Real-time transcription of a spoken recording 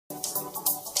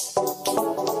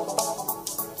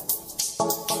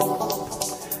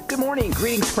morning,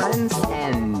 greetings friends,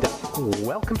 and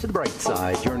welcome to The Bright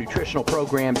Side, your nutritional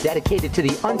program dedicated to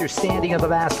the understanding of the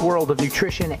vast world of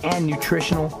nutrition and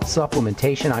nutritional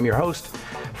supplementation. I'm your host,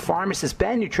 Pharmacist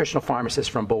Ben, nutritional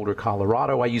pharmacist from Boulder,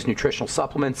 Colorado. I use nutritional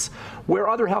supplements where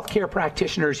other healthcare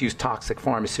practitioners use toxic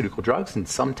pharmaceutical drugs and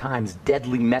sometimes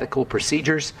deadly medical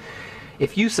procedures.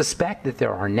 If you suspect that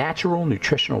there are natural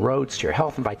nutritional roads to your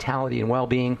health and vitality and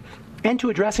well-being, and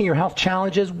to addressing your health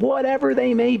challenges, whatever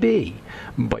they may be,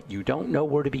 but you don't know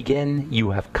where to begin, you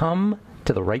have come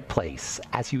to the right place.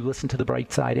 As you listen to The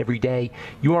Bright Side every day,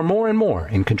 you are more and more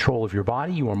in control of your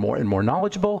body, you are more and more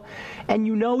knowledgeable, and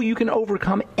you know you can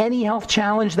overcome any health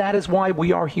challenge. That is why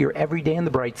we are here every day in The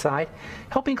Bright Side,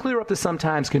 helping clear up the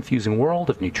sometimes confusing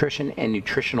world of nutrition and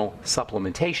nutritional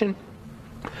supplementation.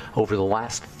 Over the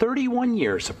last 31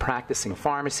 years of practicing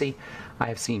pharmacy, I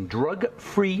have seen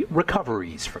drug-free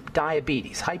recoveries from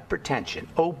diabetes, hypertension,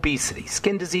 obesity,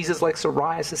 skin diseases like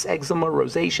psoriasis, eczema,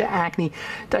 rosacea, acne,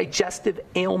 digestive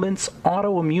ailments,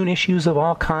 autoimmune issues of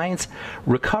all kinds.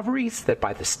 Recoveries that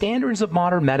by the standards of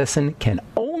modern medicine can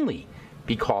only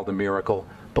be called a miracle,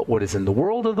 but what is in the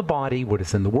world of the body, what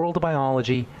is in the world of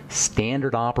biology,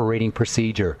 standard operating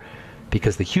procedure.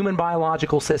 Because the human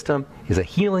biological system is a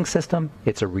healing system,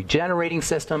 it's a regenerating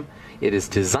system, it is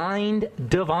designed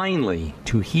divinely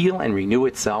to heal and renew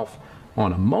itself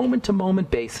on a moment-to-moment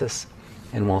basis.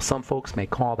 And while some folks may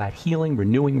call that healing,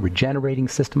 renewing, regenerating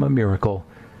system a miracle,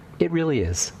 it really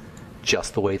is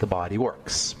just the way the body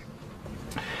works.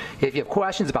 If you have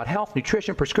questions about health,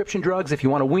 nutrition, prescription drugs, if you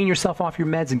want to wean yourself off your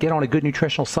meds and get on a good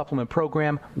nutritional supplement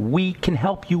program, we can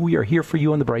help you. We are here for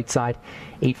you on The Bright Side.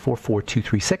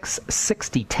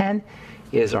 844-236-6010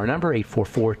 is our number,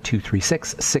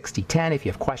 844-236-6010. If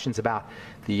you have questions about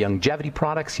the longevity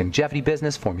products, longevity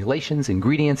business, formulations,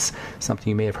 ingredients, something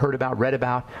you may have heard about, read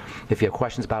about. If you have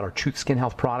questions about our Truth Skin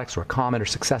Health products or a comment or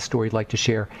success story you'd like to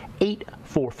share,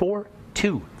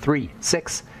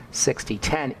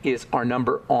 844-236-6010 is our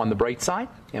number on The Bright Side,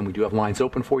 and we do have lines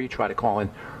open for you. Try to call in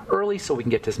early so we can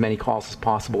get to as many calls as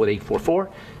possible at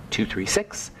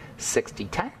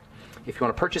 844-236-6010. If you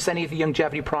want to purchase any of the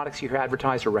longevity products you hear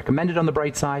advertised or recommended on The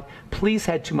Bright Side, please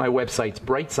head to my websites,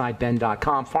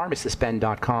 brightsideben.com,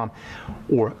 pharmacistben.com,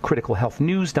 or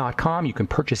criticalhealthnews.com. You can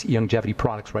purchase longevity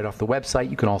products right off the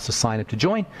website. You can also sign up to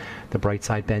join the Bright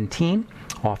Side Ben team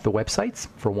off the websites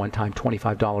for a one-time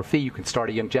 $25 fee. You can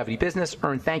start a longevity business,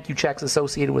 earn thank you checks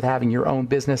associated with having your own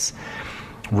business,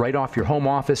 right off your home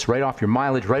office, right off your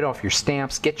mileage, right off your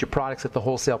stamps, get your products at the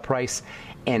wholesale price,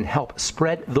 and help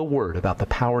spread the word about the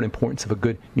power and importance of a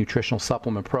good nutritional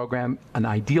supplement program. An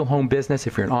ideal home business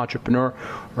if you're an entrepreneur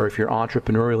or if you're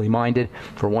entrepreneurially minded.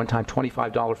 For a one-time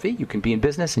 $25 fee, you can be in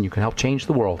business and you can help change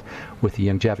the world with the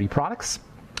longevity products.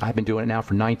 I've been doing it now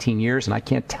for 19 years, and I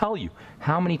can't tell you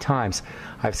how many times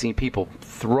I've seen people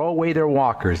throw away their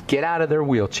walkers, get out of their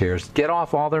wheelchairs, get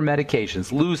off all their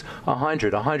medications, lose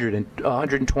 100,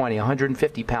 120,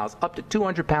 150 pounds, up to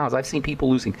 200 pounds. I've seen people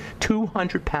losing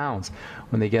 200 pounds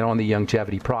when they get on the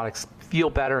longevity products, feel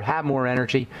better, have more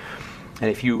energy. And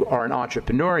if you are an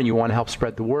entrepreneur and you want to help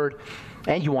spread the word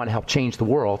and you want to help change the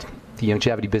world, the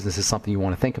longevity business is something you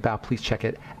want to think about. Please check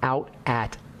it out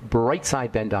at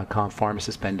brightsideben.com,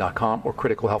 pharmacistben.com, or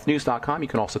criticalhealthnews.com. You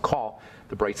can also call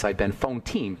the Brightside Ben phone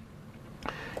team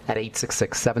at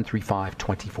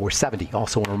 866-735-2470.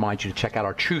 Also want to remind you to check out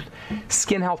our Truth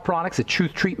Skin Health products at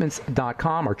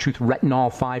truthtreatments.com, our Truth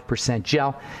Retinol 5%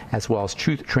 Gel, as well as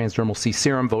Truth Transdermal C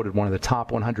Serum, voted one of the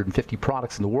top 150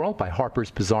 products in the world by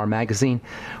Harper's Bazaar magazine,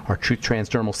 our Truth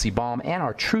Transdermal C Balm, and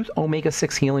our Truth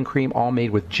Omega-6 Healing Cream, all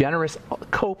made with generous,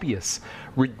 copious,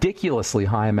 ridiculously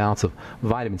high amounts of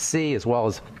vitamin C, as well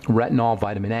as retinol,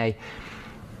 vitamin A.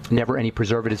 Never any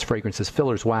preservatives, fragrances,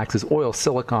 fillers, waxes, oil,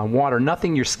 silicone, water,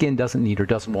 nothing your skin doesn't need or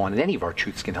doesn't want in any of our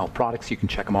Truth Skin Health products. You can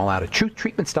check them all out at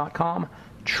truthtreatments.com,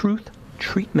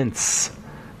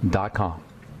 truthtreatments.com.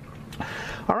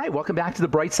 All right, welcome back to The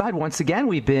Bright Side. Once again,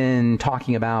 we've been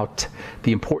talking about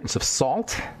the importance of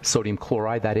salt, sodium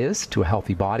chloride, that is, to a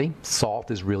healthy body.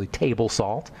 Salt is really table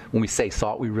salt. When we say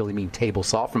salt, we really mean table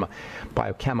salt from a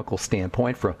biochemical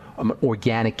standpoint. From an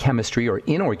organic chemistry or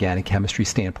inorganic chemistry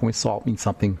standpoint, salt means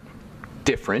something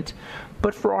different.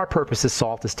 But for our purposes,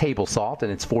 salt is table salt,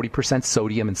 and it's 40%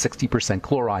 sodium and 60%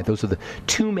 chloride. Those are the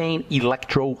two main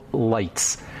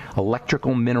electrolytes,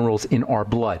 electrical minerals in our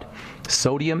blood,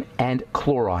 sodium and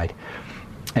chloride.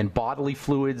 And bodily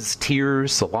fluids,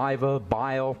 tears, saliva,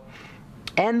 bile,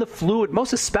 and the fluid,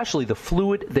 most especially the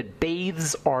fluid that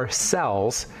bathes our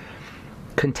cells,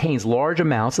 contains large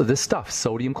amounts of this stuff,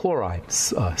 sodium chloride,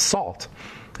 salt.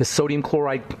 The sodium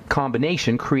chloride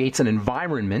combination creates an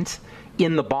environment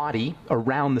in the body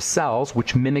around the cells,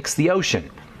 which mimics the ocean.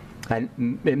 And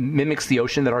it mimics the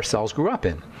ocean that our cells grew up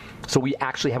in. So we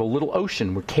actually have a little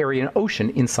ocean. We carry an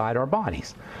ocean inside our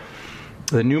bodies.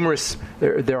 There are numerous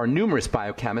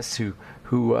biochemists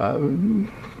who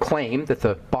claim that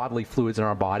the bodily fluids in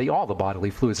our body, all the bodily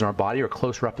fluids in our body, are a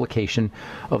close replication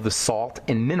of the salt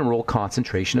and mineral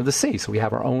concentration of the sea. So we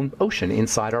have our own ocean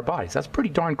inside our bodies. That's pretty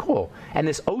darn cool. And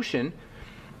this ocean,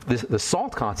 the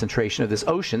salt concentration of this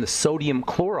ocean, the sodium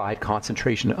chloride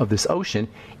concentration of this ocean,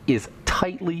 is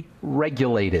tightly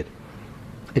regulated.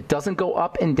 It doesn't go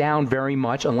up and down very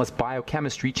much unless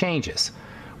biochemistry changes.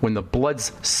 When the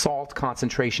blood's salt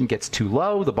concentration gets too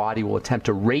low, the body will attempt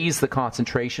to raise the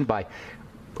concentration by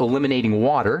eliminating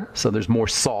water. So there's more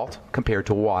salt compared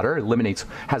to water. It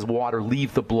has water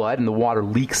leave the blood, and the water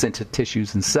leaks into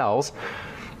tissues and cells.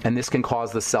 And this can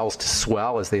cause the cells to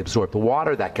swell as they absorb the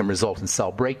water. That can result in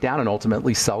cell breakdown and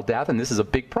ultimately cell death. And this is a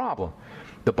big problem.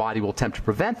 The body will attempt to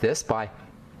prevent this by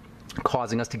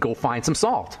causing us to go find some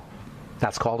salt.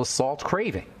 That's called a salt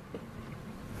craving.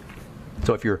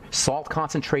 So if your salt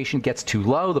concentration gets too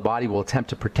low, the body will attempt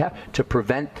to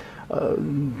prevent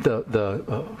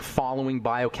the following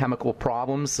biochemical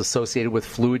problems associated with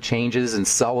fluid changes and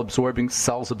cells absorbing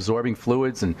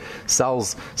fluids and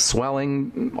cells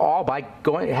swelling, all by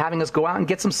having us go out and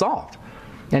get some salt.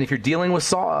 And if you're dealing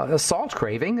with a salt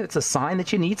craving, it's a sign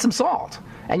that you need some salt.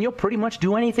 And you'll pretty much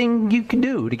do anything you can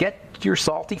do to get your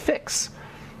salty fix.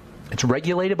 It's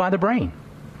regulated by the brain.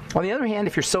 On the other hand,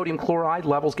 if your sodium chloride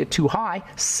levels get too high,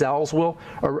 cells will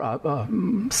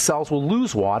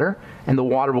lose water, and the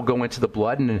water will go into the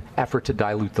blood in an effort to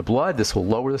dilute the blood. This will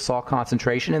lower the salt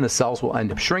concentration, and the cells will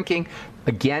end up shrinking,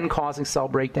 again causing cell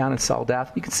breakdown and cell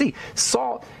death. You can see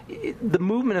the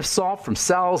movement of salt from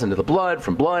cells into the blood,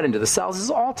 from blood into the cells,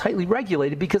 is all tightly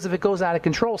regulated, because if it goes out of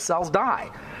control, cells die.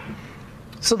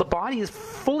 So the body is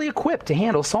fully equipped to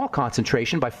handle salt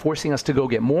concentration by forcing us to go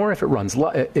get more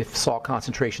if salt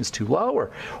concentration is too low,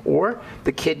 or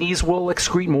the kidneys will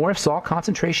excrete more if salt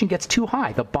concentration gets too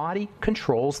high. The body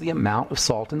controls the amount of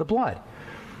salt in the blood.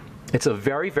 It's a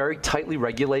very, very tightly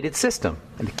regulated system.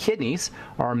 And the kidneys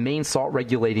are our main salt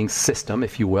regulating system,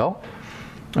 if you will.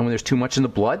 And when there's too much in the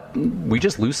blood, we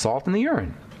just lose salt in the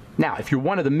urine. Now, if you're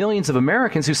one of the millions of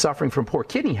Americans who's suffering from poor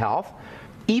kidney health,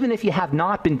 even if you have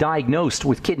not been diagnosed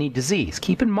with kidney disease,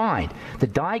 keep in mind, the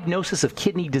diagnosis of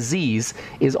kidney disease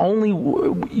is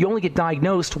you only get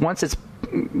diagnosed once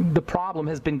the problem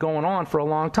has been going on for a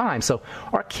long time. So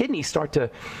our kidneys start to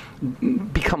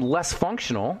become less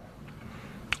functional,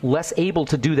 less able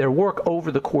to do their work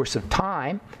over the course of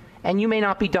time, and you may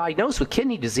not be diagnosed with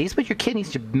kidney disease, but your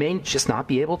kidneys may just not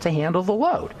be able to handle the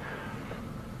load.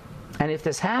 And if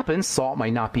this happens, salt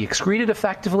might not be excreted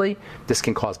effectively. This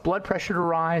can cause blood pressure to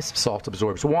rise. Salt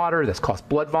absorbs water. This causes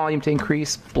blood volume to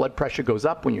increase. Blood pressure goes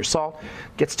up when your salt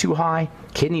gets too high.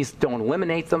 Kidneys don't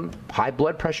eliminate them. High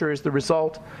blood pressure is the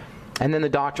result. And then the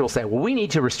doctor will say, well, we need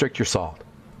to restrict your salt.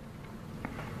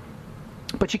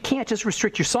 But you can't just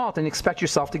restrict your salt and expect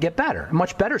yourself to get better. A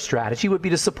much better strategy would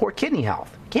be to support kidney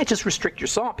health. You can't just restrict your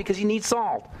salt because you need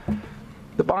salt.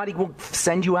 The body will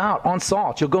send you out on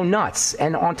salt. You'll go nuts.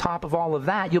 And on top of all of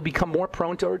that, you'll become more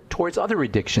prone towards other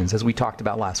addictions, as we talked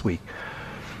about last week.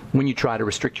 When you try to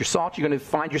restrict your salt, you're going to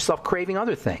find yourself craving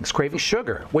other things, craving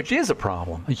sugar, which is a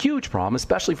problem, a huge problem,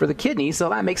 especially for the kidneys, so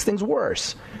that makes things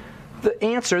worse.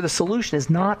 The solution is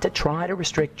not to try to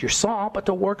restrict your salt, but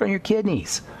to work on your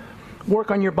kidneys.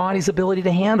 Work on your body's ability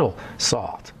to handle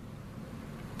salt.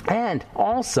 And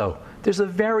also, there's a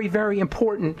very, very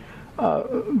important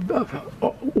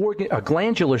a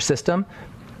glandular system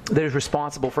that is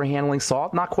responsible for handling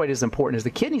salt. Not quite as important as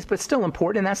the kidneys, but still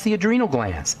important, and that's the adrenal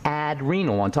glands.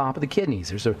 Adrenal on top of the kidneys.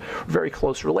 There's a very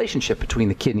close relationship between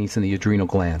the kidneys and the adrenal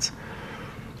glands.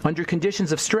 Under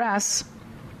conditions of stress,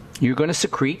 you're going to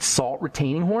secrete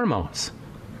salt-retaining hormones.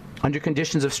 Under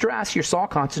conditions of stress, your salt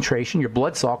concentration, your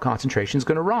blood salt concentration is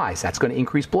going to rise. That's going to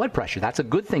increase blood pressure. That's a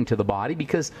good thing to the body,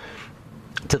 because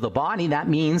to the body, that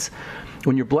means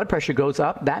when your blood pressure goes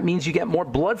up, that means you get more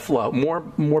blood flow,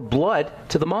 more blood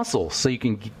to the muscles, so you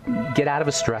can get out of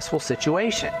a stressful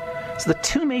situation. So the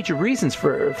two major reasons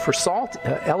for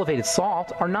elevated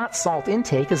salt are not salt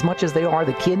intake as much as they are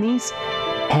the kidneys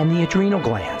and the adrenal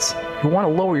glands. You want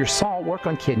to lower your salt, work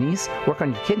on kidneys, work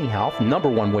on your kidney health. Number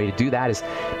one way to do that is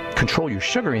control your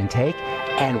sugar intake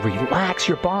and relax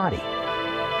your body.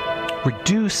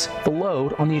 Reduce the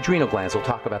load on the adrenal glands. We'll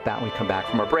talk about that when we come back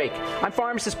from our break. I'm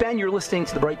Pharmacist Ben. You're listening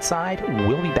to The Bright Side.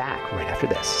 We'll be back right after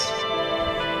this.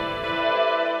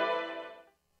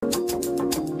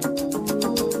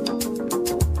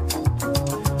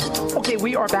 Okay,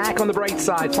 we are back on the bright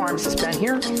side. Pharmacist Ben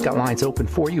here. Got lines open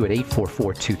for you at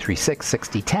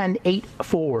 844-236-6010,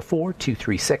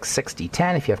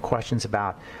 844-236-6010. If you have questions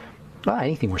about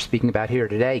anything we're speaking about here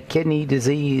today, kidney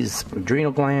disease,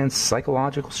 adrenal glands,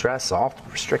 psychological stress, salt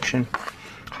restriction,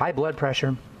 high blood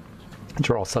pressure,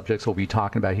 these are all subjects we'll be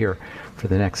talking about here for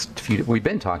the next few. We've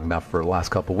been talking about for the last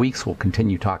couple of weeks. We'll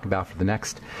continue talking about for the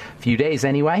next few days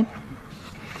anyway.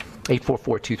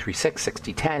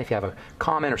 844-236-6010. If you have a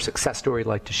comment or success story you'd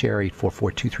like to share,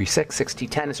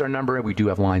 844-236-6010 is our number. We do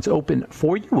have lines open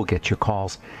for you. We'll get your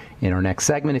calls in our next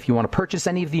segment. If you want to purchase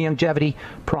any of the longevity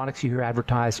products you hear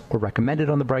advertised or recommended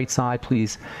on the Bright Side,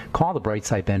 please call the Bright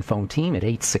Side Ben phone team at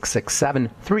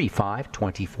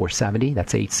 866-735-2470.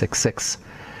 That's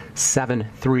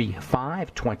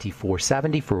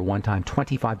 866-735-2470 for a one-time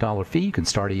 $25 fee. You can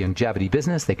start a longevity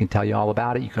business. They can tell you all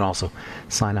about it. You can also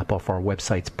sign up off our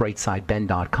websites,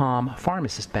 brightsideben.com,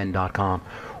 pharmacistben.com,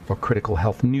 or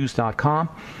criticalhealthnews.com.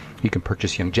 You can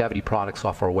purchase longevity products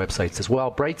off our websites as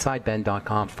well,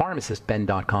 brightsideben.com,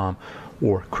 pharmacistben.com,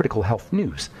 or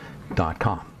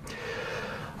criticalhealthnews.com.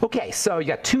 Okay, so you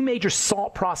got two major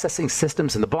salt processing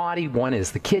systems in the body. One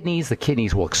is the kidneys. The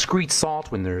kidneys will excrete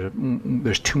salt when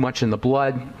there's too much in the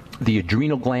blood. The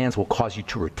adrenal glands will cause you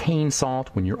to retain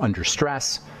salt when you're under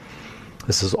stress.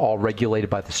 This is all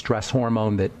regulated by the stress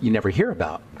hormone that you never hear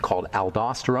about, called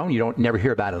aldosterone. You don't never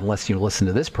hear about it unless you listen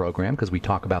to this program, because we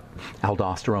talk about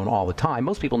aldosterone all the time.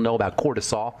 Most people know about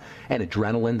cortisol and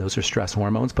adrenaline. Those are stress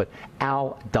hormones. But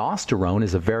aldosterone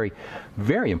is a very,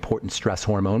 very important stress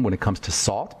hormone when it comes to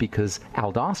salt, because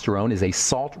aldosterone is a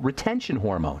salt retention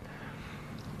hormone.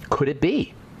 Could it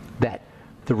be that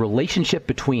the relationship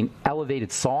between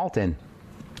elevated salt and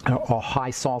a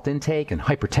high salt intake and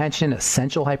hypertension,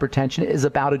 essential hypertension, is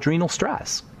about adrenal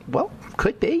stress? Well,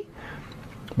 could be.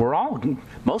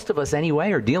 Most of us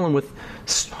anyway, are dealing with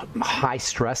high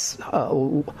stress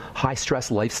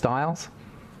lifestyles.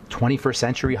 21st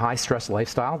century high stress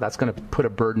lifestyle. That's going to put a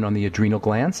burden on the adrenal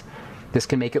glands. This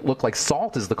can make it look like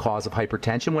salt is the cause of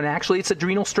hypertension when actually it's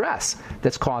adrenal stress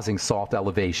that's causing salt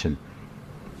elevation.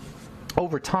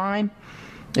 Over time,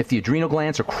 if the adrenal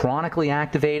glands are chronically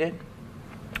activated,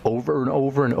 over and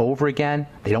over and over again,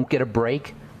 they don't get a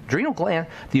break.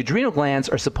 The adrenal glands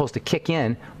are supposed to kick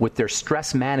in with their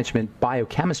stress management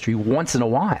biochemistry once in a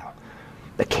while,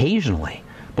 occasionally.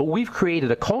 But we've created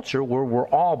a culture where we're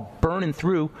all burning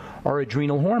through our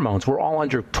adrenal hormones. We're all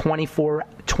under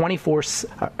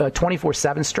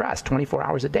 24/7 stress, 24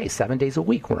 hours a day, 7 days a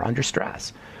week. We're under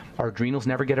stress. Our adrenals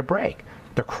never get a break.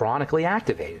 They're chronically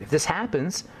activated. If this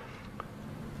happens,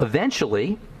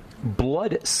 eventually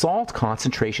blood salt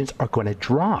concentrations are going to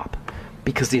drop,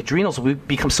 because the adrenals will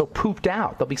become so pooped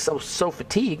out. They'll be so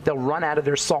fatigued, they'll run out of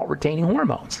their salt-retaining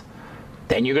hormones.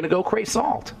 Then you're going to go crave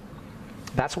salt.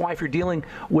 That's why if you're dealing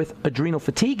with adrenal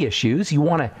fatigue issues, you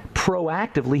want to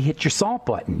proactively hit your salt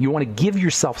button. You want to give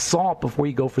yourself salt before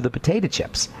you go for the potato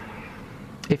chips.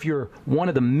 If you're one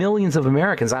of the millions of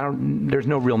Americans, there's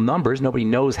no real numbers. Nobody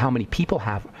knows how many people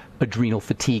have adrenal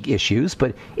fatigue issues.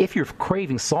 But if you're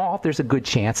craving salt, there's a good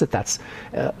chance that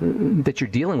you're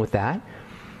dealing with that.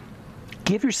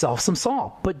 Give yourself some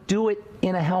salt, but do it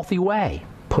in a healthy way.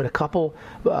 Put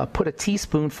a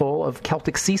teaspoonful of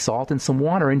Celtic sea salt in some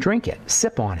water and drink it.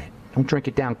 Sip on it. Don't drink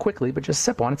it down quickly, but just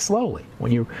sip on it slowly.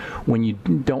 When you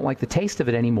don't like the taste of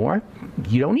it anymore,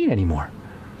 you don't eat anymore.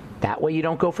 That way you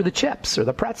don't go for the chips or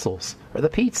the pretzels or the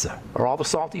pizza or all the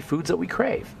salty foods that we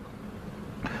crave.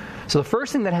 So the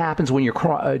first thing that happens when your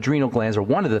adrenal glands, or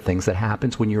one of the things that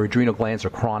happens when your adrenal glands are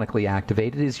chronically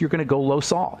activated, is you're going to go low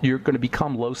salt. You're going to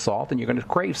become low salt and you're going to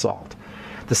crave salt.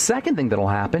 The second thing that will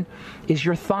happen is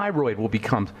your thyroid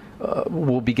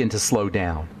will begin to slow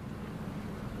down.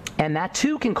 And that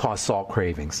too can cause salt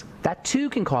cravings. That too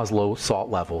can cause low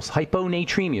salt levels.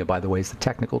 Hyponatremia, by the way, is the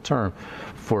technical term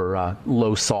for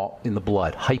low salt in the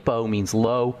blood. Hypo means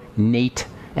low, nat,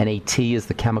 N-A-T is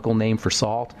the chemical name for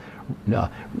salt.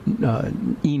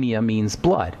 Emia means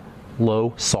blood.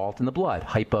 Low salt in the blood.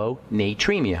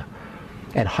 Hyponatremia.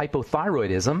 And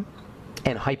hypothyroidism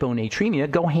and hyponatremia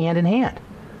go hand in hand.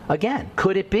 Again,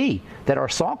 could it be that our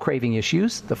salt craving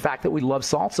issues, the fact that we love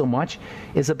salt so much,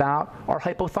 is about our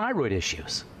hypothyroid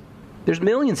issues? There's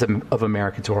millions of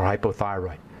Americans who are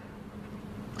hypothyroid.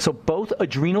 So both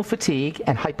adrenal fatigue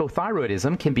and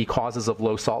hypothyroidism can be causes of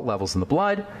low salt levels in the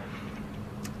blood,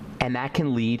 and that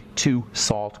can lead to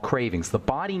salt cravings. The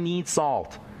body needs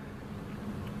salt.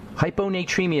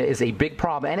 Hyponatremia is a big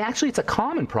problem, and actually it's a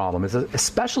common problem,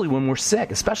 especially when we're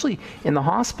sick, especially in the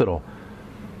hospital.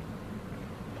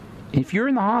 If you're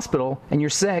in the hospital and you're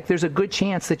sick, there's a good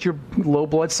chance that you're low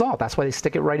blood salt. That's why they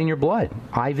stick it right in your blood,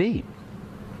 IV.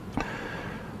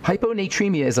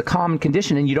 Hyponatremia is a common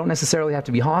condition, and you don't necessarily have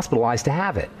to be hospitalized to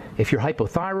have it. If you're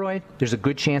hypothyroid, there's a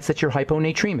good chance that you're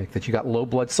hyponatremic, that you got low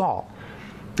blood salt.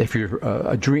 If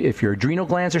your adrenal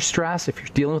glands are stressed, if you're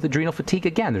dealing with adrenal fatigue,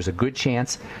 again, there's a good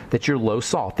chance that you're low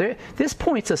salt. This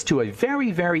points us to a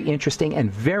very, very interesting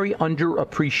and very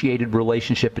underappreciated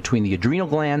relationship between the adrenal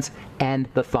glands and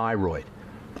the thyroid.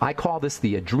 I call this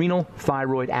the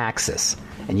adrenal-thyroid axis,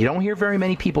 and you don't hear very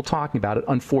many people talking about it,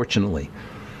 unfortunately.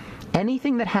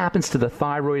 Anything that happens to the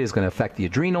thyroid is going to affect the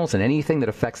adrenals, and anything that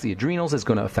affects the adrenals is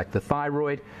going to affect the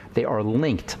thyroid. They are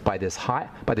linked by this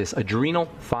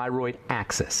adrenal-thyroid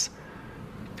axis.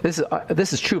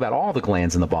 This is true about all the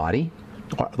glands in the body.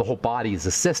 The whole body is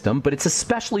a system, but it's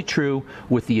especially true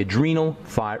with the adrenal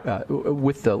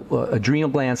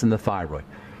glands and the thyroid.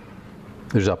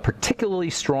 There's a particularly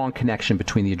strong connection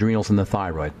between the adrenals and the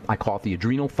thyroid. I call it the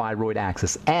adrenal-thyroid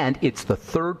axis, and it's the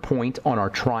third point on our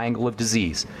triangle of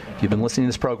disease. If you've been listening to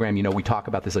this program, you know we talk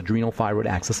about this adrenal-thyroid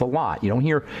axis a lot. You don't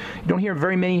hear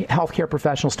very many healthcare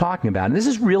professionals talking about it, and this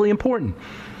is really important.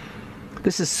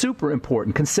 This is super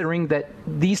important, considering that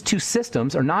these two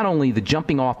systems are not only the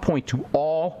jumping-off point to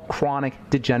all chronic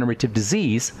degenerative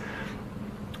disease,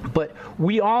 but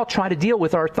we all try to deal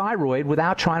with our thyroid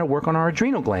without trying to work on our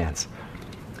adrenal glands.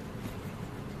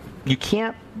 You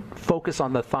can't focus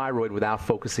on the thyroid without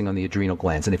focusing on the adrenal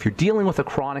glands. And if you're dealing with a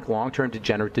chronic long-term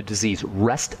degenerative disease,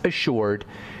 rest assured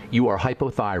you are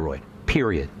hypothyroid,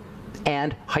 period.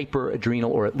 And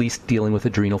hyperadrenal, or at least dealing with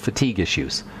adrenal fatigue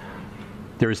issues.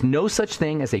 There is no such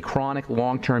thing as a chronic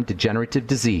long-term degenerative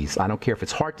disease. I don't care if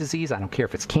it's heart disease, I don't care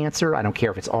if it's cancer, I don't care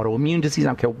if it's autoimmune disease, I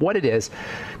don't care what it is,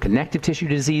 connective tissue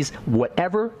disease,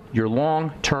 whatever your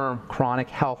long-term chronic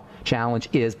health challenge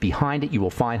is, behind it you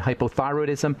will find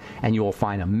hypothyroidism, and you will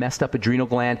find a messed up adrenal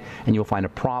gland, and you'll find a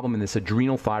problem in this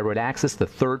adrenal thyroid axis, the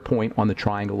third point on the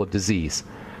triangle of disease.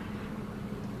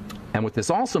 And what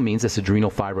this also means, this adrenal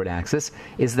thyroid axis,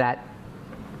 is that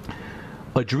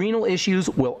adrenal issues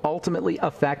will ultimately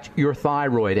affect your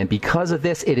thyroid, and because of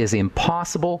this, it is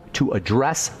impossible to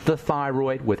address the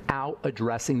thyroid without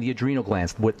addressing the adrenal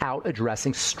glands, without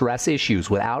addressing stress issues,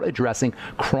 without addressing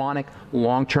chronic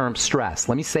long-term stress.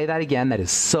 Let me say that again. That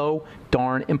is so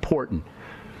darn important.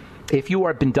 If you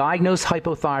have been diagnosed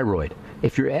hypothyroid,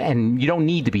 and you don't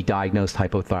need to be diagnosed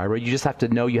hypothyroid, you just have to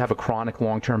know you have a chronic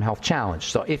long-term health challenge.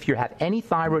 So if you have any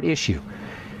thyroid issue,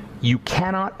 you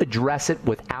cannot address it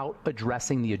without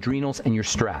addressing the adrenals and your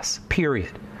stress, period.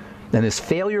 And this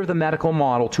failure of the medical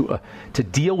model to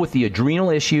deal with the adrenal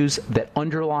issues that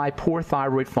underlie poor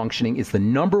thyroid functioning is the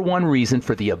number one reason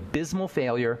for the abysmal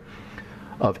failure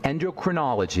of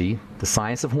endocrinology, the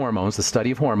science of hormones, the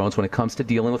study of hormones, when it comes to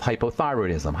dealing with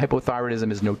hypothyroidism.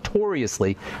 Hypothyroidism is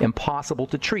notoriously impossible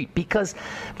to treat because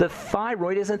the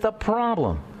thyroid isn't the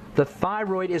problem. The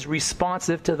thyroid is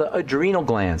responsive to the adrenal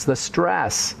glands, the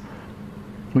stress.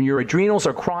 When your adrenals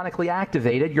are chronically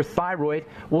activated, your thyroid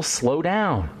will slow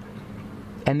down.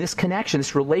 And this connection,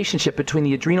 this relationship between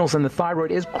the adrenals and the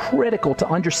thyroid is critical to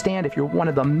understand if you're one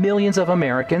of the millions of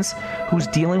Americans who's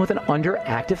dealing with an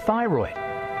underactive thyroid.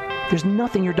 There's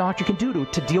nothing your doctor can do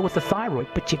to deal with the thyroid,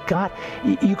 but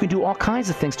you can do all kinds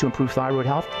of things to improve thyroid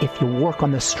health if you work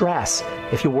on the stress,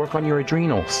 if you work on your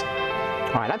adrenals.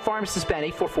 All right, I'm Pharmacist Ben.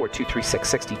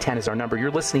 844-236-6010 is our number.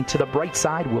 You're listening to The Bright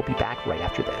Side. We'll be back right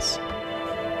after this.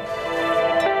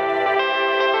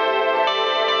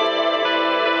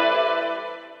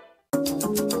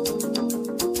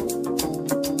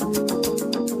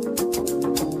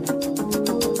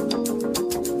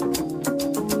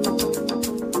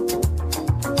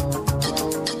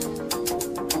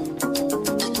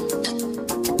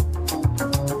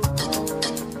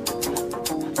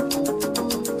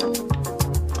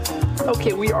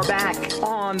 Okay, we are back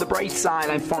on The Bright Side.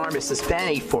 I'm Pharmacist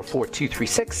Ben.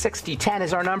 844-236-6010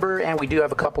 is our number, and we do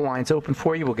have a couple lines open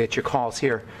for you. We'll get your calls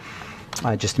here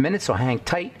in just a minute, so hang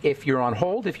tight if you're on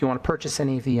hold. If you want to purchase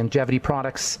any of the longevity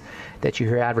products that you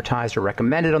hear advertised or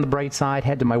recommended on The Bright Side,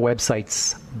 head to my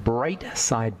websites,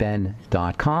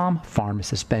 brightsideben.com,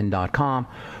 pharmacistben.com,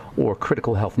 or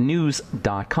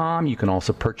criticalhealthnews.com. You can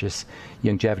also purchase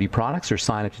longevity products or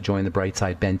sign up to join the Bright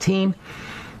Side Ben team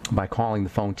by calling the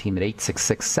phone team at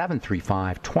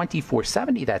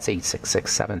 866-735-2470. That's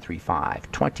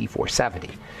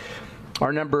 866-735-2470.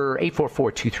 Our number,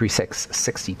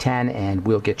 844-236-6010, and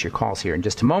we'll get your calls here in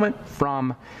just a moment.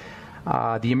 From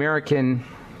the American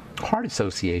Heart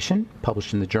Association,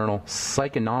 published in the journal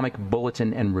Psychonomic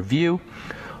Bulletin and Review.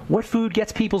 What food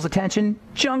gets people's attention?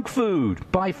 Junk food,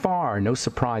 by far. No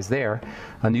surprise there.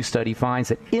 A new study finds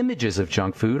that images of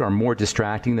junk food are more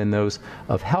distracting than those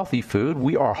of healthy food.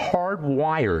 We are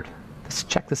hardwired.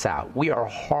 check this out. We are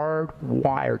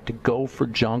hardwired to go for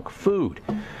junk food.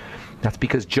 That's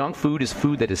because junk food is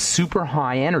food that is super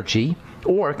high energy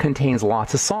or contains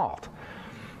lots of salt.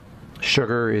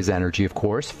 Sugar is energy, of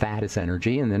course. Fat is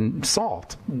energy, and then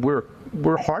salt. We're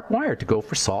hardwired to go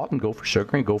for salt and go for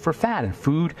sugar and go for fat. And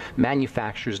food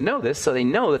manufacturers know this, so they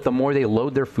know that the more they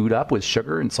load their food up with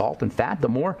sugar and salt and fat, the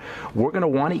more we're going to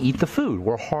want to eat the food.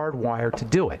 We're hardwired to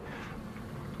do it.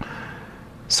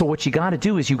 So what you got to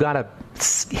do is you got to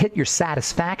hit your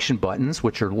satisfaction buttons,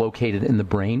 which are located in the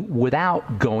brain,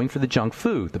 without going for the junk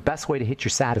food. The best way to hit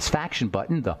your satisfaction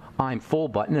button, the I'm full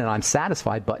button and I'm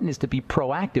satisfied button, is to be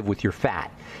proactive with your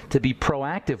fat, to be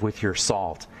proactive with your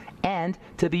salt, and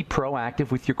to be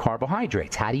proactive with your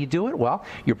carbohydrates. How do you do it? Well,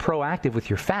 you're proactive with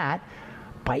your fat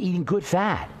by eating good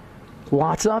fat,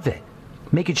 lots of it,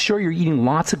 making sure you're eating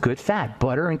lots of good fat,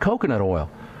 butter and coconut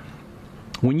oil.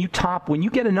 When you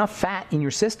get enough fat in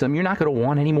your system, you're not going to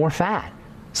want any more fat.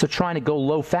 So trying to go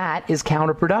low fat is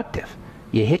counterproductive.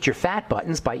 You hit your fat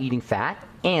buttons by eating fat,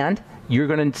 and you're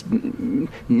going to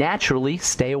naturally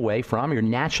stay away from, you're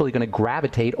naturally going to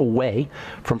gravitate away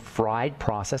from fried,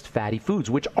 processed, fatty foods,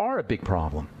 which are a big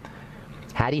problem.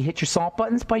 How do you hit your salt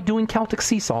buttons? By doing Celtic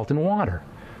sea salt and water.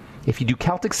 If you do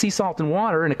Celtic sea salt and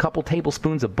water and a couple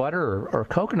tablespoons of butter or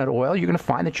coconut oil, you're going to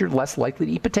find that you're less likely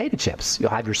to eat potato chips. You'll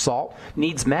have your salt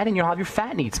needs met and you'll have your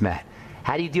fat needs met.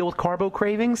 How do you deal with carbo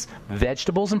cravings?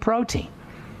 Vegetables and protein.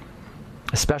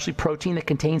 Especially protein that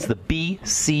contains the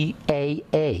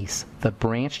BCAAs, the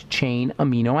branched chain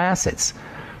amino acids.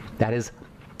 That is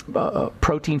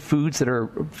protein foods that are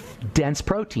dense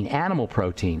protein, animal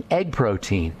protein, egg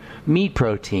protein, meat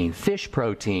protein, fish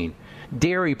protein,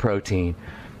 dairy protein.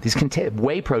 These contain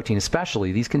whey protein,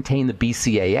 especially. These contain the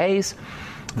BCAAs.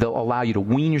 They'll allow you to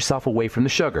wean yourself away from the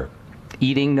sugar.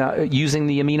 Using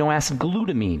the amino acid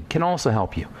glutamine can also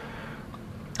help you.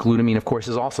 Glutamine, of course,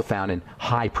 is also found in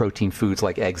high protein foods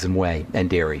like eggs and whey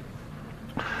and dairy.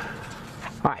 All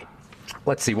right,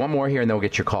 let's see one more here, and then we'll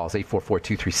get your calls.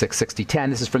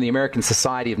 844-236-6010. This is from the American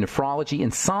Society of Nephrology.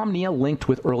 Insomnia linked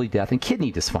with early death and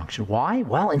kidney dysfunction. Why?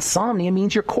 Well, insomnia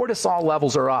means your cortisol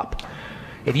levels are up.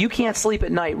 If you can't sleep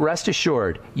at night, rest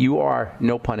assured you are,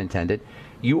 no pun intended,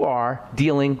 you are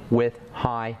dealing with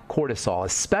high cortisol,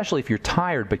 especially if you're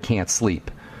tired but can't sleep.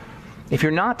 If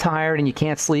you're not tired and you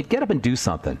can't sleep, get up and do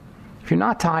something. If you're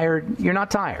not tired, you're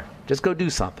not tired. Just go do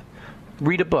something.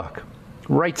 Read a book.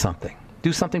 Write something.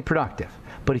 Do something productive.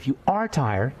 But if you are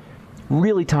tired,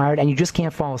 really tired, and you just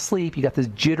can't fall asleep, you got this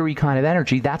jittery kind of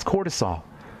energy, that's cortisol.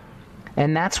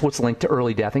 And that's what's linked to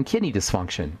early death and kidney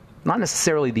dysfunction. Not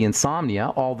necessarily the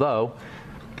insomnia, although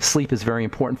sleep is very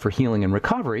important for healing and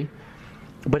recovery.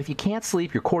 But if you can't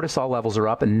sleep, your cortisol levels are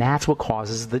up, and that's what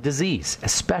causes the disease,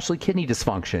 especially kidney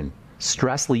dysfunction.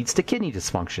 Stress leads to kidney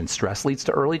dysfunction. Stress leads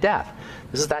to early death.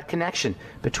 This is that connection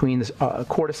between the,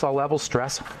 cortisol levels,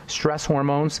 stress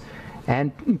hormones,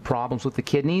 and problems with the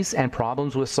kidneys, and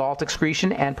problems with salt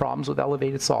excretion, and problems with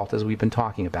elevated salt, as we've been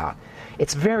talking about.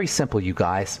 It's very simple, you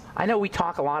guys. I know we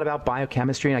talk a lot about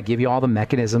biochemistry, and I give you all the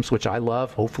mechanisms, which I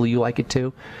love. Hopefully you like it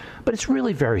too. But it's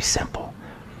really very simple.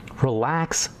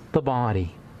 Relax the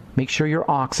body. Make sure you're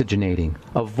oxygenating.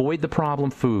 Avoid the problem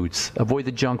foods. Avoid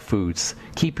the junk foods.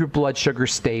 Keep your blood sugar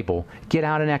stable. Get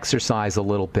out and exercise a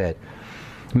little bit.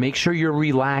 Make sure you're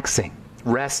relaxing,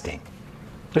 resting.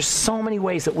 There's so many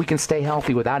ways that we can stay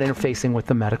healthy without interfacing with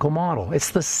the medical model.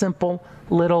 It's the simple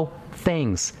little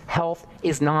things. Health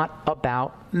is not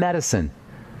about medicine.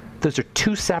 Those are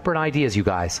two separate ideas, you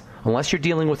guys. Unless you're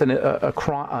dealing with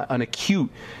an acute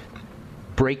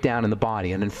breakdown in the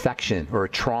body, an infection or a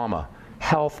trauma,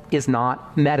 health is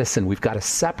not medicine. We've got to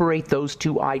separate those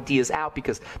two ideas out,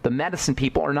 because the medicine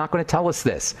people are not going to tell us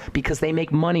this, because they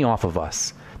make money off of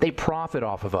us. They profit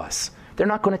off of us. They're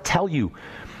not going to tell you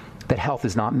that health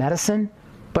is not medicine,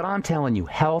 but I'm telling you,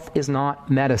 health is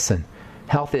not medicine.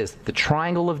 Health is the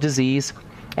triangle of disease,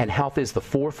 and health is the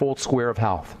fourfold square of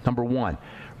health. Number one,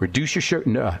 reduce your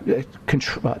sugar,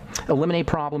 eliminate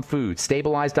problem foods,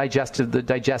 stabilize the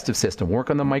digestive system, work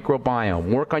on the microbiome,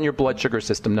 work on your blood sugar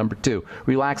system. Number two,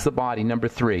 relax the body. Number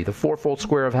three, the fourfold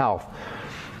square of health.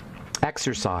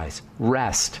 Exercise,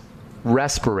 rest,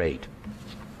 respirate.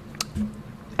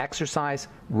 Exercise,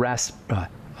 rest,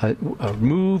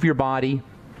 move your body,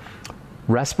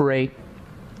 respirate,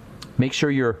 make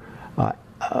sure you're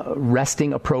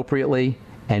resting appropriately,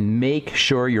 and make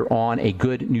sure you're on a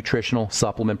good nutritional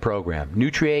supplement program.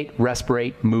 Nutriate,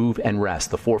 respirate, move, and rest,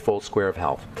 the fourfold square of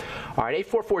health. All right,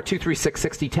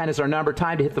 844-236-6010 is our number.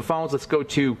 Time to hit the phones. Let's go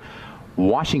to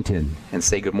Washington and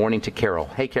say good morning to Carol.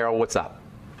 Hey, Carol, what's up?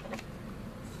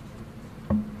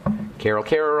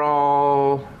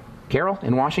 Carol. Carol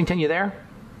in Washington, you there?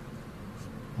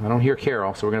 I don't hear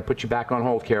Carol, so we're going to put you back on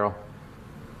hold, Carol.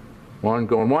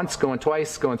 Going once, going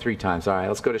twice, going 3 times. All right,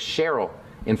 let's go to Cheryl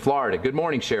in Florida. Good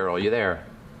morning, Cheryl. You there?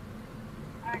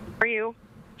 How are you?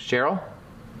 Cheryl?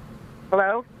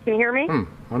 Hello? Can you hear me? I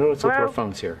wonder what's with our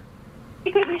phones here.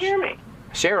 Can you hear me?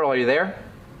 Cheryl, are you there?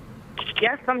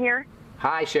 Yes, I'm here.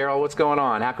 Hi, Cheryl. What's going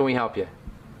on? How can we help you?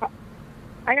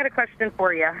 I got a question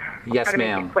for you. Yes, Try to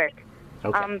ma'am. Make it quick.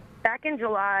 Okay. Back in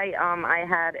July, I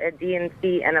had a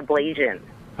DNC and ablation.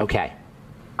 Okay.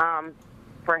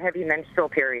 For heavy menstrual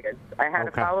periods. I had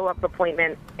Okay. a follow-up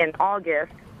appointment in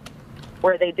August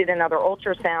where they did another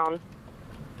ultrasound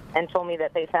and told me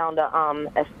that they found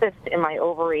a cyst in my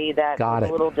ovary that was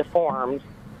a little deformed.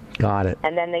 Got it.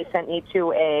 And then they sent me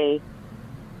to a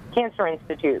cancer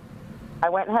institute. I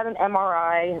went and had an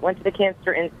MRI, went to the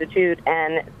Cancer Institute,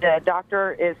 and the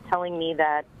doctor is telling me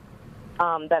that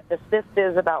that the cyst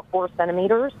is about 4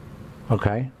 centimeters.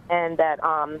 Okay. And that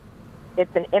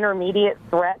it's an intermediate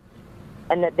threat,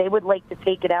 and that they would like to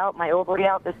take it out, my ovary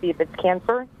out, to see if it's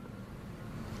cancer.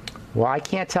 Well, I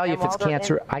can't tell you if it's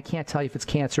cancer. I can't tell you if it's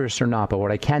cancerous or not. But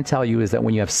what I can tell you is that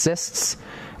when you have cysts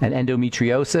and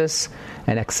endometriosis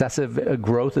and excessive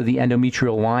growth of the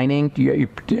endometrial lining, you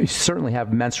certainly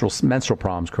have menstrual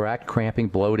problems. Correct? Cramping,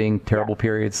 bloating, terrible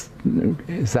periods.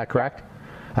 Is that correct?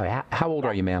 How old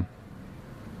are you, ma'am?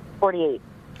 48.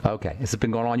 Okay. Has it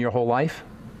been going on your whole life?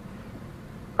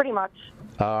 Pretty much.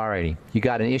 All righty. You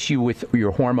got an issue with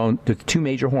your hormone, the 2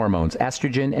 major hormones,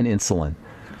 estrogen and insulin.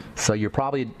 So you're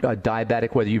probably a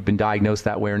diabetic, whether you've been diagnosed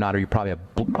that way or not, or you probably have,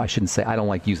 I shouldn't say, I don't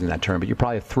like using that term, but you're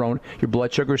probably your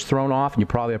blood sugar's thrown off, and you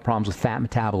probably have problems with fat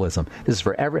metabolism. This is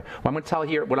for what I'm going to tell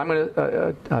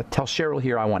tell Cheryl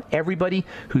here, I want everybody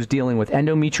who's dealing with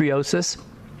endometriosis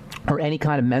or any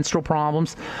kind of menstrual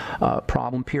problems,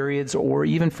 problem periods, or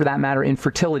even for that matter,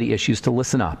 infertility issues to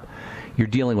listen up. You're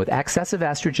dealing with excessive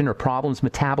estrogen or problems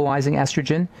metabolizing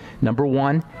estrogen, number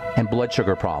 1, and blood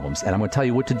sugar problems. And I'm going to tell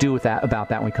you what to do about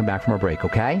that when we come back from our break,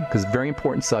 okay? Because it's a very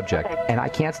important subject. Okay. And I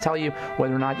can't tell you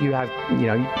whether or not you have,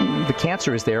 the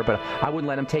cancer is there, but I wouldn't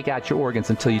let them take out your organs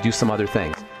until you do some other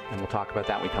things. And we'll talk about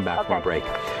that when we come back from our break.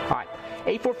 All right.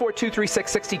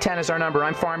 844-236-6010 is our number.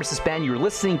 I'm Pharmacist Ben. You're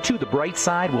listening to The Bright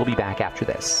Side. We'll be back after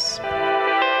this.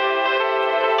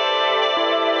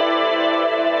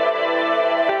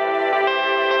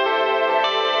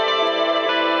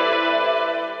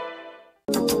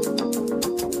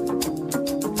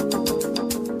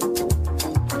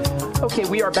 Okay,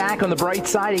 we are back on The Bright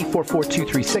Side.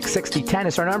 844-236-6010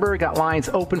 is our number. We got lines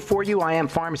open for you. I am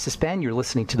Pharmacist Ben. You're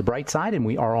listening to The Bright Side, and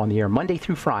we are on the air Monday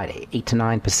through Friday, 8 to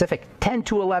 9 Pacific, 10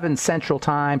 to 11 Central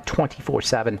Time,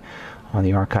 24/7 on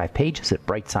the archive pages at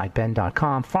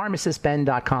brightsideben.com,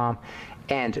 pharmacistben.com,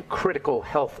 and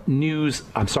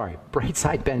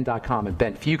brightsideben.com and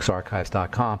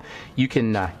benfuchsarchives.com. You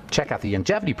can check out the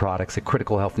longevity products at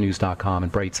criticalhealthnews.com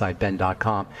and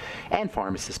brightsideben.com and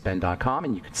pharmacistben.com,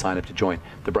 and you can sign up to join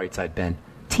the Brightside Ben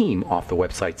team off the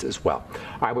websites as well.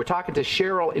 All right, we're talking to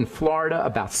Cheryl in Florida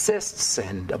about cysts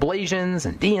and ablations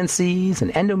and DNCs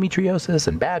and endometriosis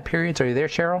and bad periods. Are you there,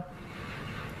 Cheryl?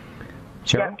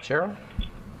 Cheryl? Yes. Cheryl?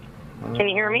 Can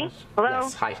you hear me? Hello?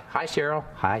 Yes. Hi, Cheryl.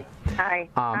 Hi. Hi.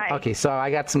 Hi. Okay, so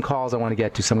I got some calls I want to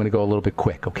get to, so I'm going to go a little bit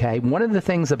quick, okay? One of the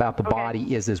things about the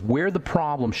body is where the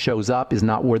problem shows up is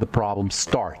not where the problem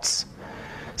starts.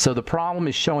 So the problem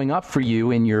is showing up for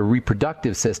you in your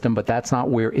reproductive system, but that's not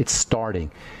where it's starting.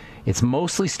 It's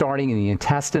mostly starting in the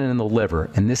intestine and the liver,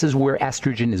 and this is where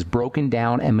estrogen is broken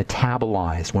down and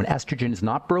metabolized. When estrogen is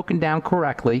not broken down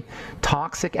correctly,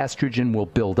 toxic estrogen will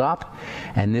build up,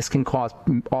 and this can cause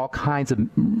all kinds of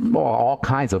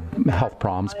health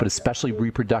problems, but especially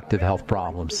reproductive health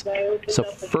problems. So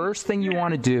first thing you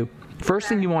want to do,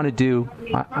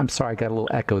 I'm sorry, I got a little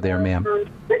echo there, ma'am.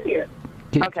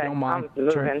 If you don't mind,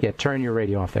 turn your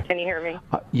radio off there. Can you hear me?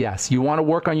 Yes. You want to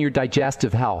work on your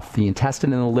digestive health. The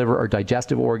intestine and the liver are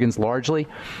digestive organs largely.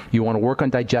 You want to work on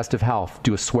digestive health.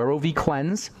 Do a Swero-V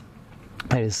cleanse.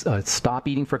 That is, stop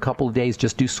eating for a couple of days.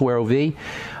 Just do Swero-V,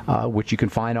 which you can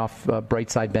find off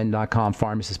brightsideben.com,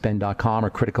 pharmacistben.com, or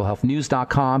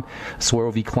criticalhealthnews.com.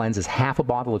 Swero-V cleanse is half a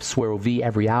bottle of Swero-V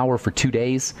every hour for 2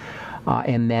 days.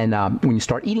 And then when you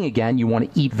start eating again, you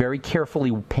want to eat very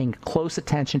carefully, paying close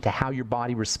attention to how your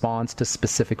body responds to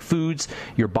specific foods.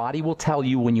 Your body will tell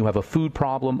you when you have a food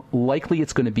problem. Likely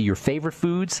it's going to be your favorite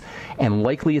foods, and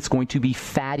likely it's going to be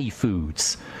fatty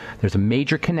foods. There's a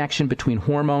major connection between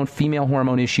female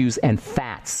hormone issues and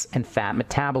fats and fat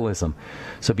metabolism.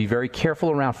 So be very careful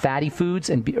around fatty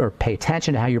foods, or pay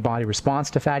attention to how your body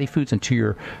responds to fatty foods and to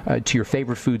your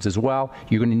favorite foods as well.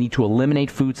 You're going to need to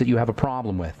eliminate foods that you have a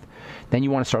problem with. Then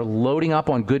you want to start loading up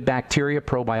on good bacteria,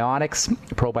 probiotics.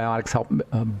 Probiotics help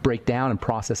break down and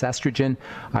process estrogen.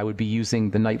 I would be using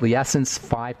the Nightly Essence,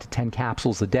 5 to 10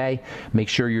 capsules a day. Make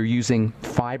sure you're using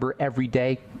fiber every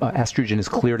day. Estrogen is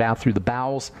cleared out through the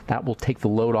bowels. That will take the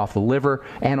load off the liver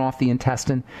and off the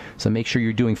intestine. So make sure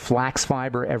you're doing flax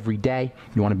fiber every day.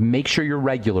 You want to make sure you're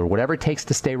regular, whatever it takes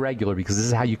to stay regular, because this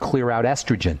is how you clear out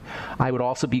estrogen. I would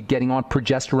also be getting on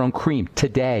progesterone cream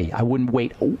today. I wouldn't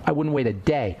wait a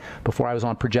day before I was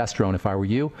on progesterone if I were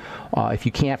you. If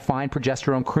you can't find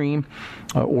progesterone cream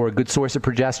or a good source of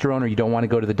progesterone, or you don't want to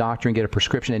go to the doctor and get a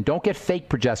prescription, and don't get fake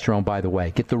progesterone, by the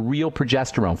way. Get the real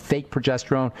progesterone. Fake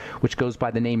progesterone, which goes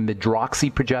by the name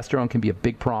medroxyprogesterone, can be a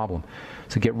big problem.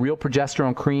 So get real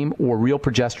progesterone cream or real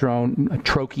progesterone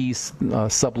troches,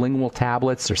 sublingual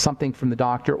tablets or something from the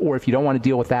doctor. Or if you don't want to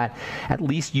deal with that, at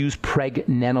least use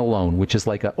pregnenolone, which is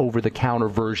like an over-the-counter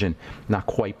version. Not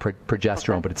quite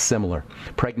progesterone, but it's similar.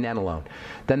 Pregnenolone.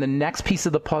 Then the next piece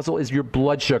of the puzzle is your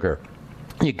blood sugar.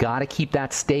 You got to keep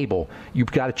that stable.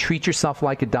 You've got to treat yourself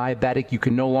like a diabetic. You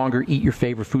can no longer eat your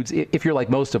favorite foods. If you're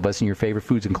like most of us and your favorite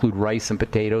foods include rice and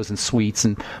potatoes and sweets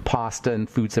and pasta and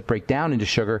foods that break down into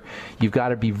sugar, you've got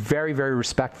to be very, very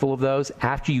respectful of those.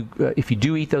 After you, if you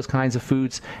do eat those kinds of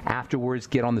foods, afterwards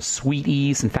get on the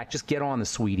Sweeties. In fact, just get on the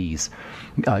Sweeties.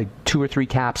 2 or 3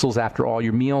 capsules after all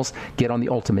your meals. Get on the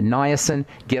Ultimate Niacin.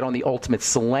 Get on the Ultimate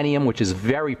Selenium, which is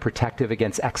very protective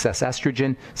against excess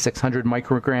estrogen, 600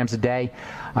 micrograms a day.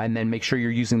 And then make sure you're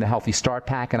using the Healthy Start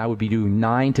Pack, and I would be doing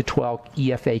 9 to 12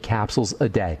 EFA capsules a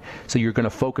day. So you're going to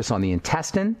focus on the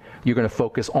intestine, you're going to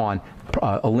focus on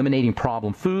eliminating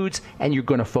problem foods, and you're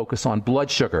going to focus on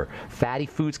blood sugar. Fatty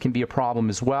foods can be a problem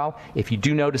as well. If you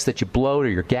do notice that you bloat or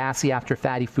you're gassy after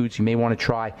fatty foods, you may want to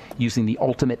try using the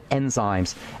Ultimate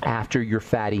Enzymes after your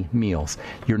fatty meals.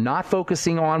 You're not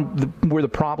focusing on where the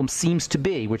problem seems to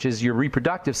be, which is your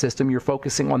reproductive system. You're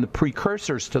focusing on the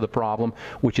precursors to the problem,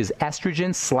 which is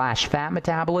estrogen/fat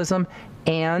metabolism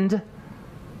and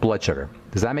blood sugar.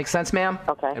 Does that make sense, ma'am?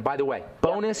 Okay. And by the way,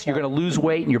 bonus, you're going to lose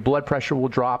weight and your blood pressure will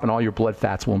drop and all your blood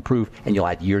fats will improve and you'll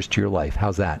add years to your life.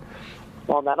 How's that?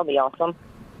 Well, that'll be awesome.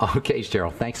 Okay,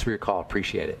 Cheryl. Thanks for your call.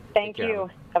 Appreciate it. Thank you.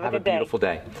 Have a good day. Beautiful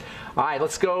day. All right,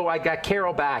 let's go. I got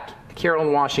Carol back. Carol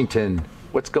in Washington.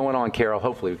 What's going on, Carol?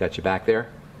 Hopefully we got you back there.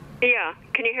 Yeah.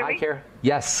 Can you hear me? Hi, Carol.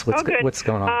 Yes. What's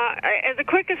going on? As a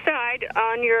quick aside,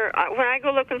 on your when I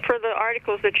go looking for the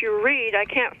articles that you read, I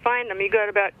can't find them. You got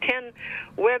about 10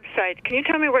 websites. Can you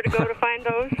tell me where to go to find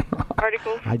those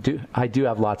articles? I do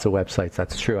have lots of websites.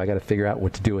 That's true. I got to figure out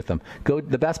what to do with them.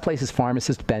 The best place is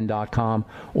pharmacistben.com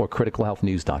or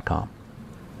criticalhealthnews.com.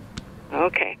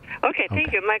 Okay.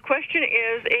 Thank you. My question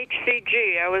is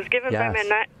HCG. I was given by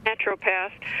my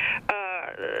naturopath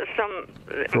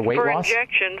for weight loss?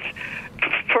 injections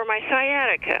for my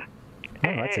sciatica.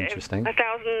 Oh, that's interesting.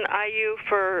 1,000 IU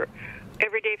for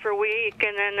every day for a week,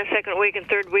 and then the second week and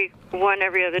third week, one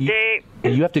every other day.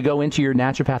 You have to go into your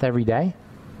naturopath every day?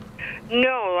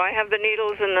 No, I have the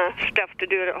needles and the stuff to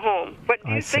do it at home. What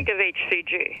do you think of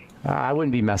HCG? I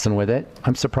wouldn't be messing with it.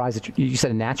 I'm surprised that you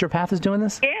said a naturopath is doing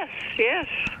this? Yes.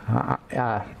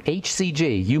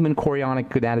 HCG, human chorionic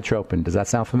gonadotropin. Does that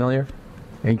sound familiar?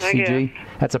 HCG?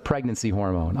 That's a pregnancy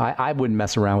hormone. I wouldn't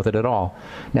mess around with it at all.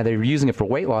 Now, they were using it for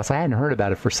weight loss. I hadn't heard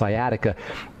about it for sciatica.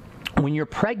 When you're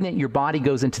pregnant, your body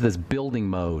goes into this building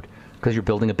mode because you're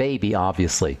building a baby,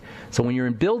 obviously. So when you're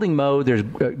in building mode, there's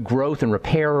growth and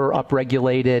repair are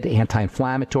upregulated,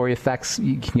 anti-inflammatory effects.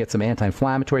 You can get some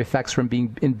anti-inflammatory effects from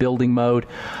being in building mode,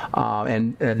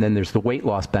 and then there's the weight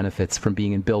loss benefits from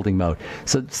being in building mode.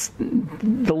 So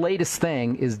the latest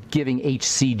thing is giving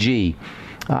HCG.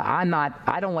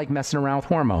 I don't like messing around with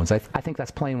hormones. I think that's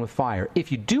playing with fire.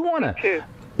 If you do want to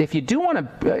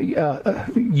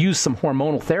use some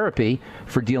hormonal therapy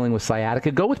for dealing with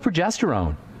sciatica, go with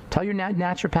progesterone. Tell your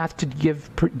naturopath to give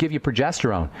you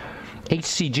progesterone.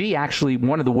 HCG, actually,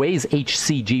 one of the ways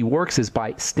HCG works is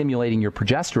by stimulating your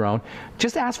progesterone.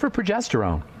 Just ask for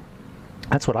progesterone.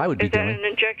 That's what I would be doing. Is that an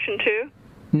injection too?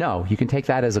 No, you can take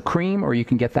that as a cream, or you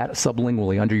can get that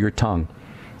sublingually under your tongue.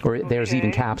 Or there's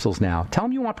even capsules now. Tell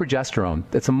them you want progesterone.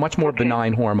 It's a much more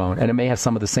benign hormone, and it may have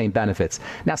some of the same benefits.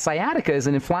 Now, sciatica is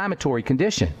an inflammatory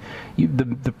condition.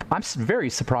 I'm very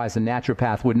surprised a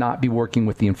naturopath would not be working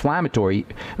with the inflammation,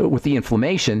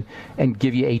 and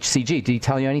give you HCG. Did he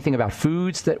tell you anything about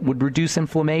foods that would reduce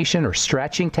inflammation, or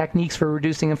stretching techniques for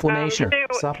reducing inflammation,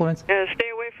 or supplements? Stay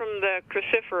away from the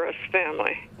cruciferous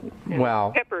family.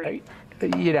 Well, peppers.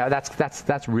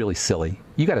 That's really silly.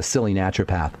 You got a silly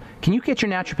naturopath. Can you get your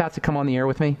naturopath to come on the air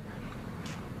with me?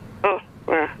 Oh,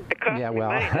 well, cost me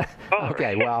money.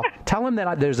 Okay, well, tell him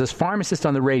that there's this pharmacist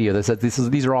on the radio that says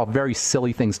these are all very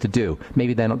silly things to do.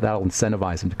 Maybe that'll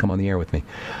incentivize him to come on the air with me.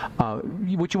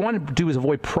 What you want to do is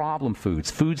avoid problem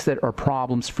foods that are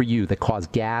problems for you, that cause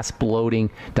gas, bloating,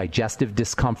 digestive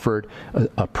discomfort,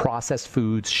 processed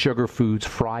foods, sugar foods,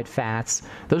 fried fats.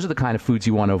 Those are the kind of foods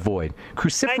you want to avoid.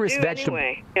 Cruciferous vegetables.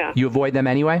 Anyway. Yeah. You avoid them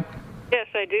anyway? Yes,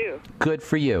 I do. Good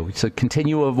for you. So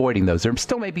continue avoiding those. There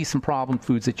still may be some problem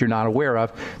foods that you're not aware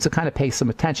of, so kind of pay some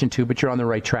attention to, but you're on the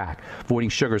right track. Avoiding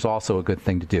sugar is also a good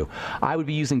thing to do. I would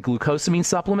be using glucosamine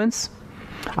supplements.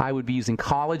 I would be using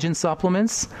collagen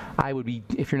supplements. I would be,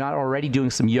 if you're not already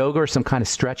doing some yoga or some kind of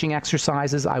stretching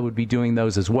exercises, I would be doing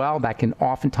those as well. That can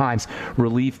oftentimes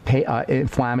relieve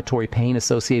inflammatory pain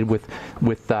associated with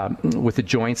the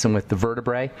joints and with the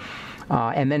vertebrae.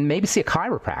 And then maybe see a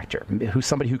chiropractor, who's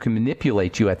somebody who can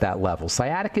manipulate you at that level.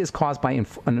 Sciatica is caused by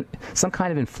some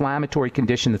kind of inflammatory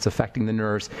condition that's affecting the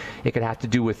nerves. It could have to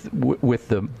do with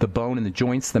the bone and the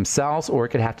joints themselves, or it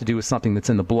could have to do with something that's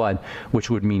in the blood, which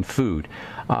would mean food.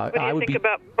 What do you think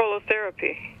about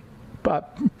prolotherapy?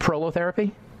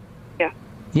 Prolotherapy? Yeah.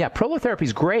 Yeah, prolotherapy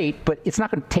is great, but it's not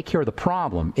going to take care of the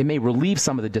problem. It may relieve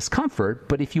some of the discomfort,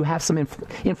 but if you have some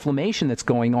inflammation that's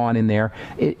going on in there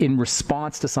in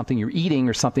response to something you're eating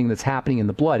or something that's happening in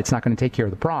the blood, it's not going to take care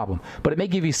of the problem. But it may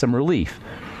give you some relief.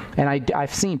 And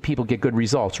I've seen people get good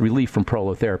results, relief from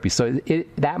prolotherapy. So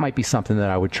that might be something that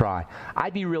I would try.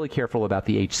 I'd be really careful about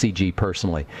the HCG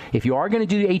personally. If you are going to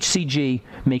do HCG,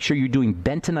 make sure you're doing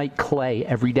bentonite clay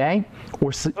every day,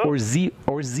 or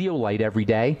zeolite every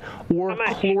day, or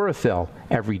chlorophyll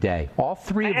every day. All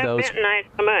three of those. Bentonite,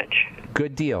 how much?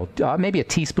 Good deal. Maybe a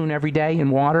teaspoon every day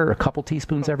in water, a couple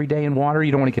teaspoons every day in water.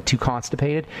 You don't want to get too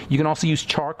constipated. You can also use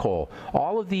charcoal.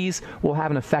 All of these will have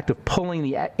an effect of pulling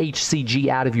the HCG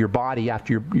out of your body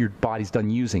after your body's done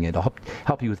using it. It'll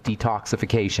help you with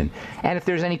detoxification. And if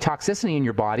there's any toxicity in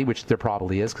your body, which there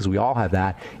probably is because we all have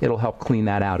that, it'll help clean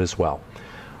that out as well.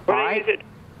 All right.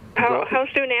 How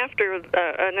soon after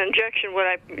an injection would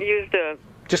I use the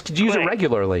Just use it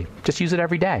regularly. Just use it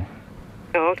every day.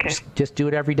 Oh, okay. Just do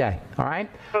it every day. All right?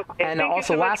 Okay. And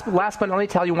also, last but let me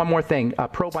tell you one more thing.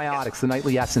 Probiotics, the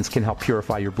nightly essence, can help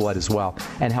purify your blood as well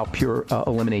and help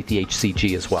eliminate the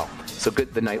HCG as well. So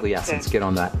good, the nightly essence. Get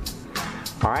on that.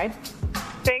 All right?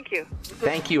 Thank you.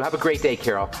 Thank you. Have a great day,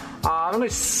 Carol. I'm going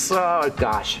to,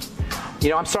 gosh.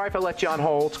 I'm sorry if I let you on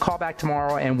hold. Call back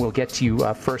tomorrow, and we'll get to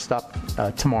you first up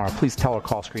tomorrow. Please tell our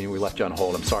call screen we left you on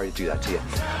hold. I'm sorry to do that to you.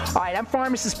 All right, I'm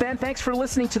Pharmacist Ben. Thanks for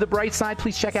listening to The Bright Side.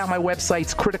 Please check out my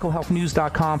websites,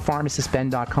 criticalhealthnews.com,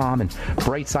 pharmacistben.com, and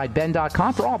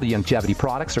brightsideben.com for all the longevity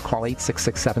products, or call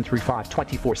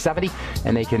 866-735-2470,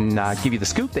 and they can give you the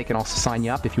scoop. They can also sign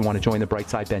you up if you want to join the Bright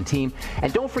Side Ben team.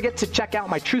 And don't forget to check out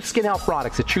my Truth Skin Health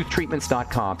products at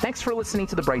truthtreatments.com. Thanks for listening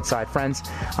to The Bright Side, friends.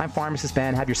 I'm Pharmacist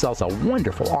Ben. Have yourselves a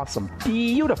wonderful, awesome,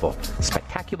 beautiful,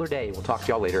 spectacular day. We'll talk to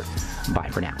y'all later. Bye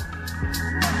for now.